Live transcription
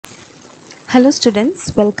Hello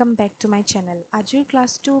students, welcome back to my channel. Ajir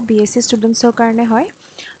class 2 BSc students or karne hoy.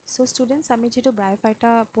 So students, ami jeto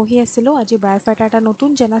Bryophyta pohi asilo, aji Bryophyta eta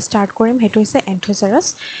notun jena start korim, hetu hoise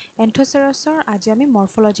Anthoceros. Anthocerosor aji ami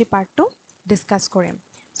morphology part 2 discuss korim.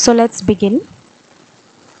 So let's begin.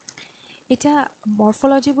 Eta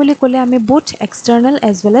morphology boli kole ami both external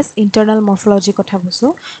as well as internal morphology kotha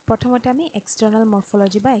busu. Prothomote ami external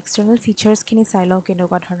morphology ba external features khini sai law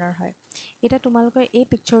kenuka dhৰণৰ হয়. Eta tumalokor ei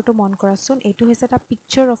picture to mon korasun, etu hoise ta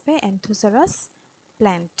picture of a Anthoceros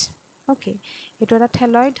plant. Okay, etu eta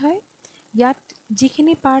thyloid hoy. Yat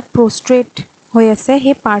jikhini part prostrate hoy ase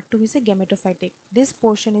he part to hoise gametophytic. This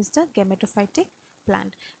portion is the gametophytic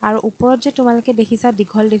plant. Aru upor je tumaloke dekhisa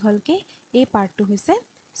dighol ke ei part to hoise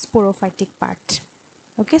sporophytic part.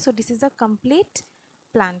 Okay, so this is the complete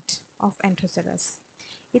plant of Anthoceros.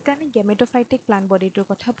 Ita ami gametophytic plant body to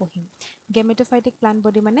kotha pohim. Gametophytic plant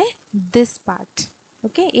body mane this part.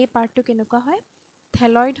 Okay, a part to kenuka hoy,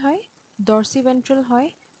 thyloid hoy, dorsiventral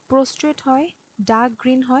hoy, prostrate hoy, dark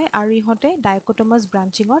green hoy, aru ihote dichotomous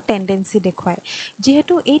branching or tendency dekhoy.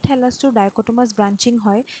 Jehetu ei thallus to dichotomous branching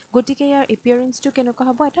hoy, gotike yar appearance to kenuka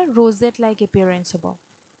hobo eta rosette like appearance hobo.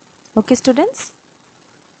 Okay students,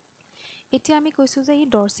 এতিয়া আমি কৈছো যে এই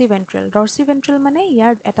dorsiventral মানে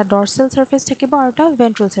ইয়াৰ এটা dorsal surface থাকিব আৰু এটা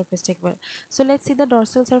ventral surface থাকিব so let's see the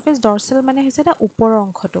dorsal surface. Dorsal মানে হৈছে এটা ওপৰৰ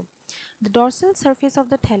অংশটো. The dorsal surface of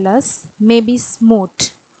the thallus may be smooth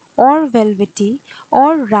or velvety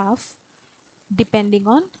or rough depending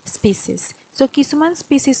on species. So কিছুমান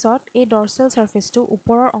speciesত এই dorsal surface টো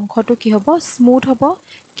ওপৰৰ অংশটো কি হ'ব, smooth হ'ব,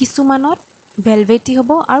 কিছুমানত velvety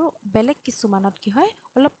হ'ব আৰু বেলেগ কিছুমানত কি হয়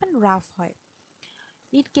অলপমান rough হয়.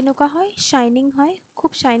 It kenuka hoy, shining hoy,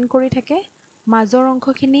 khub shine kori thake, major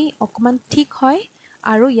অংশখিনি অকমান ঠিক হয়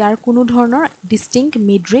আৰু ইয়াৰ কোনো ধৰণৰ distinct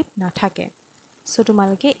midrib নাথাকে. So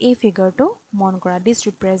তোমালোকে এই figure টো মন কৰা. This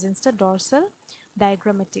represents the dorsal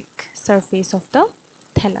diagrammatic surface of the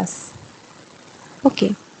thallus.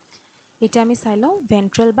 Okay, এটা আমি চাই লওঁ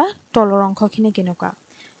ventral বা তলৰ অংশখিনি কেনেকুৱা.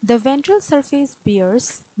 The ventral surface bears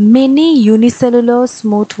many unicellular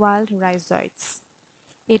smooth-walled rhizoids.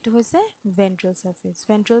 এটো হৈছে ventral surface.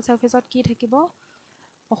 Ventral surface ত কি থাকিব,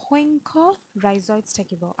 অসংখ্য rhizoids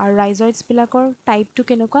থাকিব আৰু rhizoids বিলাকৰ টাইপ টো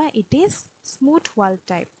কেনেকুৱা, it is smooth wall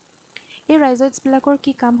type. এই rhizoids বিলাকৰ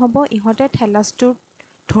কি কাম হ'ব, ইহতে thallus টো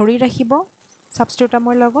ধৰি ৰাখিব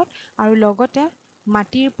substratumৰ লগত আৰু লগতে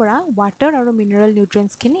মাটিৰ পৰা water আৰু mineral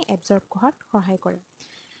nutrients খিনি absorb কৰাত সহায় কৰে.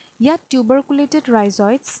 ইয়াত tuberculated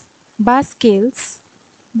rhizoids বা scales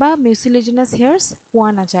বা mucilaginous hairs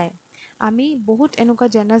পোৱা নাযায়. আমি বহুত এনেকুৱা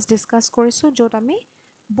genus discuss কৰিছো যত আমি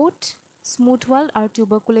both smooth wall আৰু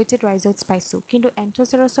tuberculated rhizoids পাইছো, কিন্তু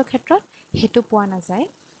Anthocerosৰ ক্ষেত্ৰত হেতু পোৱা নাযায়.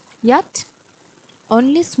 ইয়াত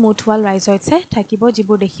only smooth wall rhizoids থাকিব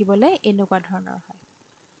যিবোৰ দেখিবলে এনেকুৱা ধৰণৰ হয়.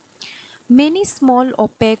 Many small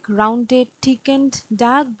opaque rounded thickened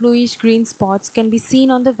dark bluish green spots can be seen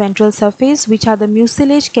on the ventral surface which are the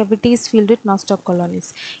mucilage cavities filled with nostoc colonies.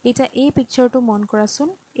 Eta ei picture to mon korasun,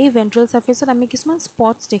 ei ventral surface ot ami kisman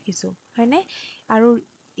spots dekhisu hoyne, aru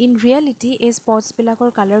in reality ei spots bilakor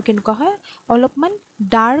color kenuka hoy, olopman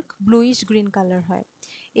dark bluish green color hoy.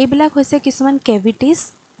 Ei bilak hoise kisman cavities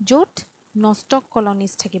jot nostoc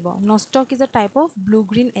colonies thakibo. Nostoc is a type of blue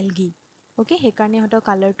green algae. Okay, he karone hoto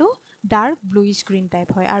color to dark bluish green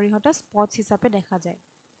type hoy aru hoto spots hisabe dekha jay.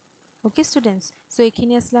 Okay students, so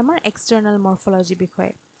ekhini asle amar external morphology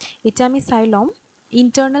bikhoye. Eta ami sai lom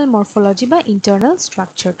internal morphology ba internal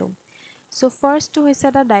structure to. So first to hoise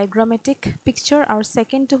eta diagrammatic picture aru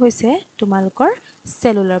second to hoise tumalokor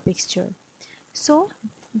cellular picture. So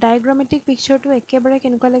diagrammatic picture to ekebare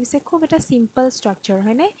kenuka lagise khub eta simple structure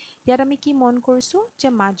hoyne. Yat ami ki mon korisu je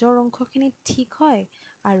major অংশখিনি ঠিক হয়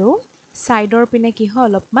আৰু সাইডৰ পিনে কি হয়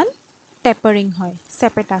অলপমান tapering হয়,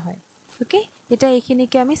 sepeta হয়. Okay, এটা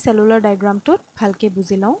এইখিনিকে আমি cellular diagram টো ভালকে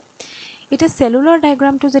বুজি লওঁ. এটা cellular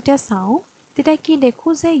diagram টো যেতিয়া চাওঁ তেতিয়া কি দেখো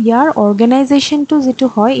যে ইয়াৰ organization টো যেটো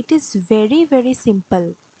হয় it is very simple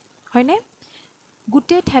হয়নে.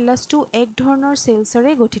 গুটে thallus টো এক ধৰণৰ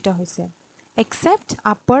সেলছৰে গঠিত হৈছে except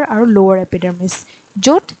upper আৰু lower epidermis,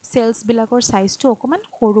 যত cells বিলাকৰ সাইজ টো অকমান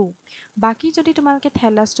সৰু. বাকি যদি তোমালকে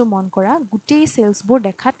thallus টো মন কৰা গুটে cells বোৰ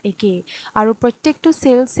দেখাত একে আৰু প্ৰত্যেকটো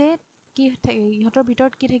cells কি ইহতৰ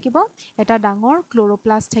ভিতৰত কি থাকিব, এটা ডাঙৰ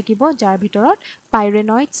ক্লোৰোপ্লাস্ট থাকিব যাৰ ভিতৰত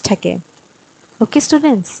pyraminoids থাকে. Okay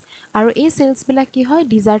students, আৰু এই cells বিলাক কি হয়,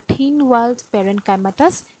 these are thin walled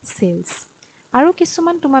parenchymatous cells. আৰু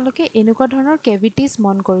কিছুমান তোমালোকে এনেকুৱা ধৰণৰ cavities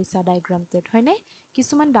মন কৰিছা ডায়াগ্ৰামটোত হয়নে,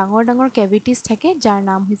 কিছুমান ডাঙৰ cavities থাকে যাৰ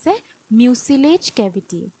নাম হৈছে mucilage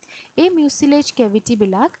cavity. এই mucilage cavity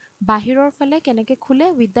বিলাক বাহিৰৰ ফালে কেনেকে খুলে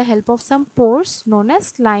with the help of some pores known as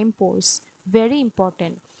slime pores. Very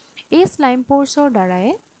important. এই স্লাইম প'ৰ্ছৰ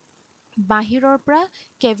দ্বাৰাই বাহিৰৰ পৰা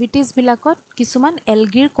কেভিটিজবিলাকত কিছুমান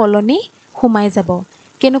এলগিৰ কলনি সোমাই যাব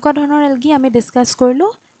কেনেকুৱা ধৰণৰ এলগি আমি ডিছকাছ কৰিলোঁ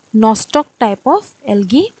নষ্টক টাইপ অফ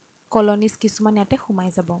এলগি কলনিজ কিছুমান ইয়াতে সোমাই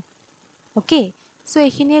যাব অ'কে সো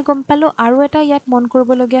এইখিনিয়ে গম পালোঁ আৰু এটা ইয়াত মন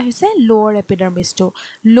কৰিবলগীয়া হৈছে লোৱাৰ এপিডাৰ্মিছটো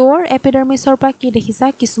লোৱাৰ এপিডাৰ্মিছৰ পৰা কি দেখিছা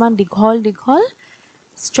কিছুমান দীঘল দীঘল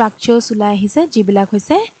ষ্ট্ৰাকচাৰ্ছ ওলাই আহিছে যিবিলাক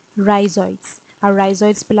হৈছে ৰাইজইডছ আৰু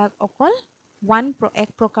ৰাইজইডছবিলাক অকল এক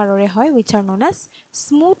প্ৰকাৰৰে হয় which are known as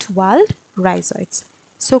smooth walled rhizoids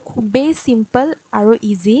so খুবেই simple আৰু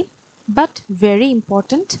easy but very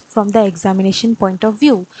important from the examination point of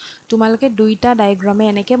view তোমালোকে দুইটা ডায়াগ্ৰামে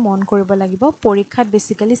এনেকৈ মন কৰিব লাগিব পৰীক্ষাত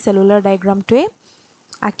বেসিক্যালি সেলুলাৰ ডায়াগ্ৰামটোৱে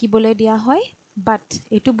আঁকিবলৈ দিয়া হয় but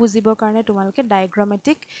এটো বুজিবৰ কাৰণে তোমালোকে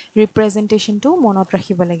ডায়াগ্ৰামেটিক ৰিপ্ৰেজেন্টেশনটো মনত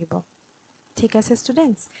ৰাখিব লাগিব ঠিক আছে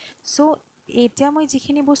ষ্টুডেন্টস সো এতিয়া মই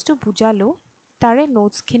যিখিনি বস্তু বুজালো তাৰে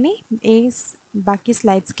নোটছখিনি এই বাকি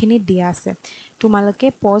স্লাইডছখিনি দিয়া আছে তোমালোকে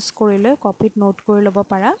পজ কৰি লৈ কপিত নোট কৰি ল'ব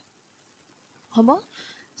পাৰা হ'ব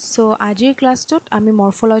সো আজিৰ ক্লাছটোত আমি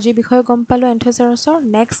মৰ্ফোলজি বিষয়ে গম পালো এন্থোসেৰাছৰ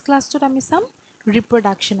নেক্সট ক্লাছটোত আমি চাম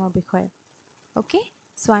ৰিপ্ৰডাকচনৰ বিষয়ে okay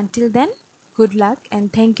so until then good luck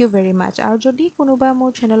and thank you very much আৰু যদি কোনোবা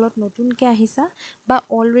মোৰ চেনেলত নতুনকৈ আহিছা বা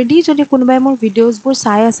অলৰেডি যদি কোনোবাই মোৰ ভিডিঅ'ছবোৰ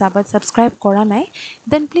চাই আছা বাট ছাবস্ক্ৰাইব কৰা নাই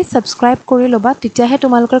দেন প্লিজ ছাবস্ক্ৰাইব কৰি ল'বা তেতিয়াহে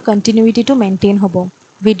তোমালোকৰ কণ্টিনিউইটিটো মেইনটেইন হ'ব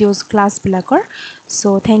videos ক্লাছবিলাকৰ so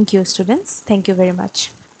thank U students thank you very much